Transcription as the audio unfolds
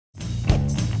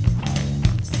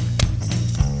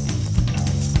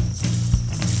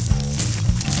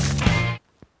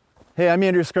Hey, I'm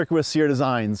Andrew Skurka with Sierra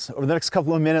Designs. Over the next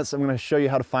couple of minutes, I'm going to show you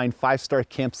how to find 5-star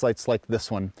campsites like this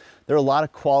one. There are a lot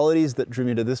of qualities that drew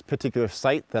me to this particular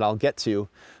site that I'll get to,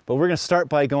 but we're going to start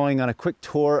by going on a quick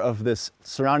tour of this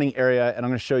surrounding area, and I'm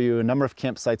going to show you a number of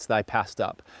campsites that I passed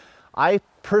up. I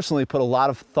personally put a lot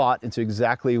of thought into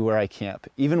exactly where I camp.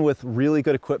 Even with really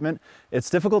good equipment, it's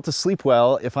difficult to sleep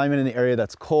well if I'm in an area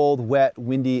that's cold, wet,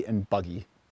 windy, and buggy.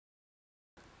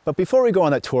 But before we go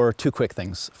on that tour, two quick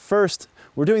things. First,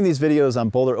 we're doing these videos on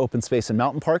Boulder open space and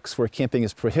mountain parks where camping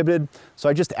is prohibited, so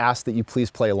I just ask that you please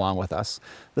play along with us.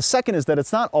 The second is that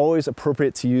it's not always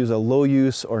appropriate to use a low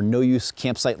use or no use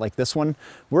campsite like this one.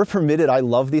 We're permitted. I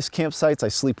love these campsites. I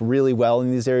sleep really well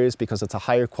in these areas because it's a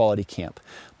higher quality camp.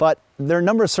 But there are a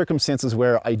number of circumstances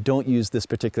where I don't use this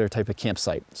particular type of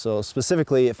campsite. So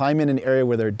specifically, if I'm in an area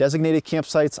where there are designated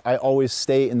campsites, I always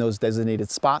stay in those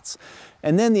designated spots.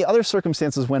 And then the other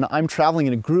circumstances when I'm traveling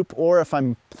in a group or if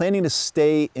I'm planning to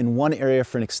stay in one area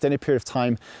for an extended period of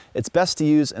time, it's best to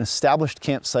use an established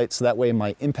campsite so that way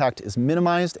my impact is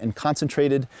minimized and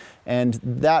concentrated, and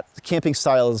that camping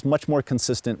style is much more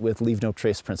consistent with leave no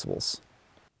trace principles.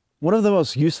 One of the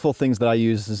most useful things that I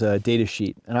use is a data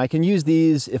sheet, and I can use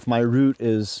these if my route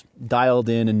is dialed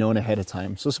in and known ahead of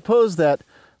time. So suppose that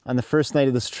on the first night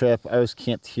of this trip, I was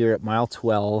camped here at mile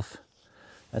 12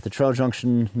 at the trail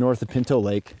junction north of Pinto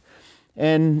Lake.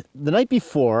 And the night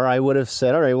before, I would have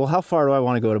said, all right, well, how far do I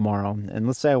want to go tomorrow? And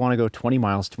let's say I want to go 20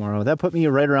 miles tomorrow. That put me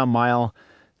right around mile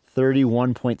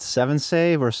 31.7,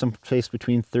 say, or some place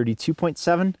between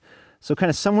 32.7. So kind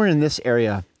of somewhere in this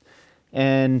area.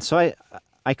 And so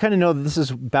I kind of know that this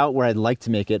is about where I'd like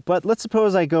to make it, but let's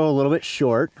suppose I go a little bit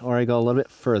short or I go a little bit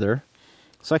further.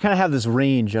 So I kind of have this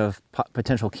range of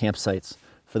potential campsites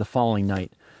for the following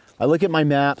night. I look at my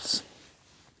maps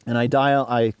and I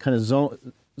kind of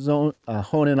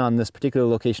hone in on this particular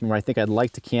location where I think I'd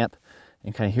like to camp,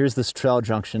 and kind of here's this trail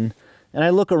junction. And I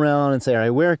look around and say, all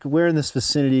right, where in this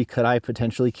vicinity could I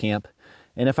potentially camp?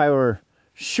 And if I were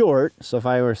short, so if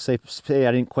I were, say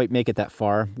I didn't quite make it that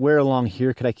far, where along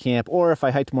here could I camp? Or if I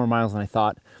hiked more miles than I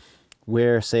thought,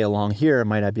 where, say, along here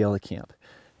might I be able to camp?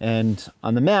 And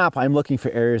on the map, I'm looking for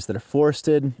areas that are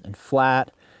forested and flat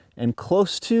and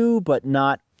close to, but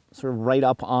not sort of right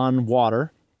up on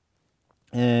water.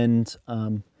 And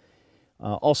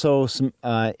also some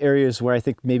areas where I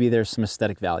think maybe there's some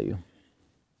aesthetic value.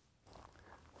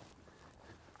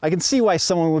 I can see why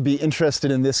someone would be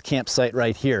interested in this campsite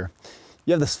right here.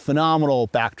 You have this phenomenal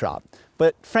backdrop,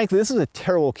 but frankly, this is a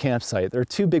terrible campsite. There are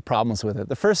two big problems with it.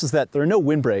 The first is that there are no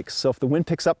windbreaks, so if the wind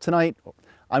picks up tonight,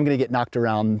 I'm going to get knocked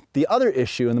around. The other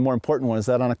issue, and the more important one, is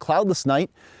that on a cloudless night,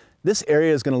 this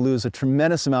area is going to lose a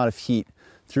tremendous amount of heat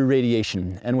through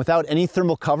radiation. And without any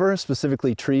thermal cover,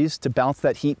 specifically trees, to bounce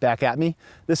that heat back at me,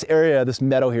 this area, this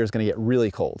meadow here, is going to get really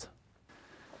cold.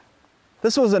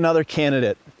 This was another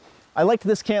candidate. I liked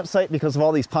this campsite because of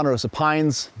all these ponderosa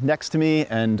pines next to me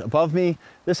and above me.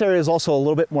 This area is also a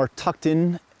little bit more tucked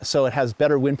in, so it has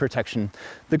better wind protection.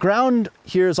 The ground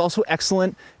here is also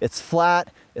excellent. It's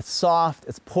flat, it's soft,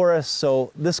 it's porous,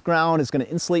 so this ground is going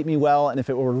to insulate me well, and if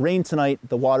it were to rain tonight,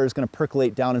 the water is going to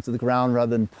percolate down into the ground rather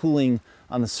than pooling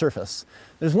on the surface.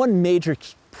 There's one major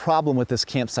problem with this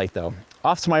campsite though.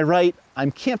 Off to my right,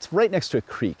 I'm camped right next to a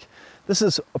creek. This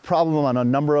is a problem on a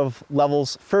number of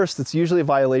levels. First, it's usually a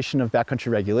violation of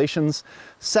backcountry regulations.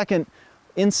 Second,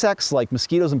 insects like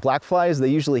mosquitoes and black flies, they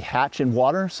usually hatch in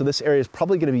water, so this area is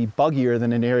probably going to be buggier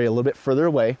than an area a little bit further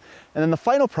away. And then the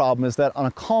final problem is that on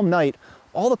a calm night,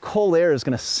 all the cold air is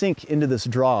going to sink into this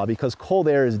draw because cold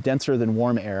air is denser than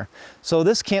warm air. So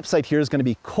this campsite here is going to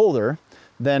be colder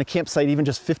than a campsite even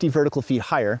just 50 vertical feet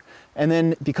higher. And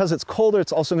then because it's colder,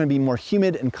 it's also going to be more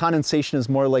humid, and condensation is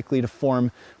more likely to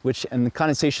form, and the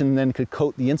condensation then could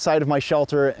coat the inside of my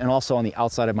shelter and also on the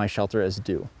outside of my shelter as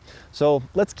dew. So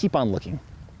let's keep on looking.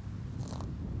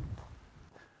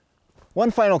 One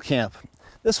final camp.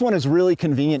 This one is really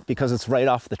convenient because it's right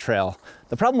off the trail.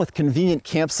 The problem with convenient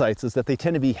campsites is that they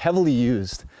tend to be heavily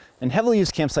used, and heavily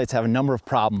used campsites have a number of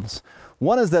problems.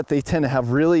 One is that they tend to have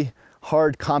really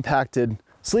hard, compacted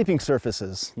sleeping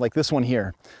surfaces like this one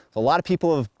here. So a lot of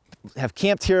people have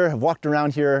camped here, have walked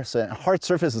around here, so a hard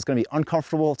surface is going to be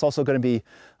uncomfortable. It's also going to be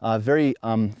very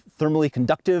thermally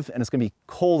conductive, and it's going to be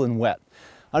cold and wet.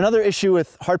 Another issue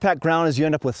with hard-packed ground is you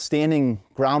end up with standing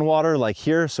groundwater like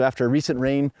here. So after a recent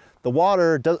rain, the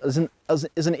water isn't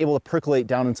able to percolate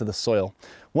down into the soil.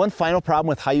 One final problem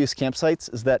with high-use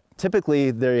campsites is that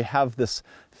typically they have this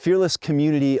fearless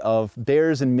community of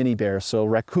bears and mini bears. So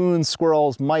raccoons,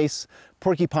 squirrels, mice,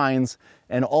 porcupines,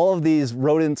 and all of these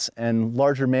rodents and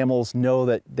larger mammals know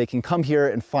that they can come here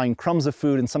and find crumbs of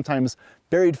food and sometimes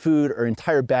buried food or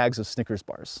entire bags of Snickers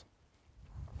bars.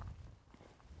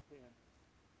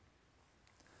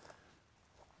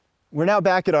 We're now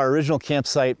back at our original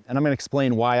campsite, and I'm going to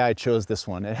explain why I chose this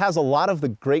one. It has a lot of the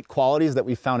great qualities that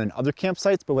we found in other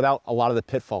campsites, but without a lot of the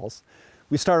pitfalls.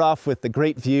 We start off with the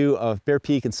great view of Bear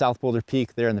Peak and South Boulder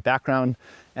Peak there in the background.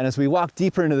 And as we walk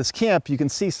deeper into this camp, you can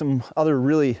see some other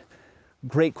really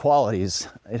great qualities.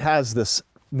 It has this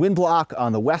wind block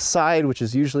on the west side, which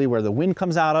is usually where the wind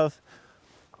comes out of.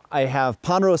 I have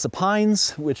ponderosa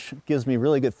pines, which gives me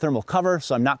really good thermal cover,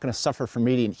 so I'm not going to suffer from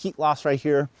radiant heat loss right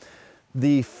here.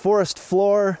 The forest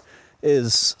floor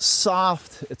is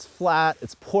soft, it's flat,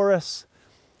 it's porous.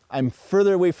 I'm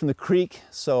further away from the creek,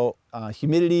 so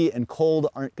humidity and cold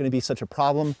aren't going to be such a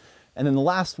problem. And then the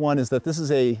last one is that this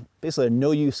is basically a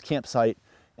no-use campsite,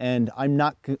 and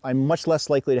I'm much less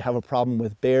likely to have a problem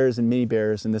with bears and mini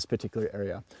bears in this particular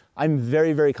area. I'm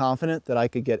very, very confident that I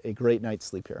could get a great night's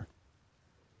sleep here.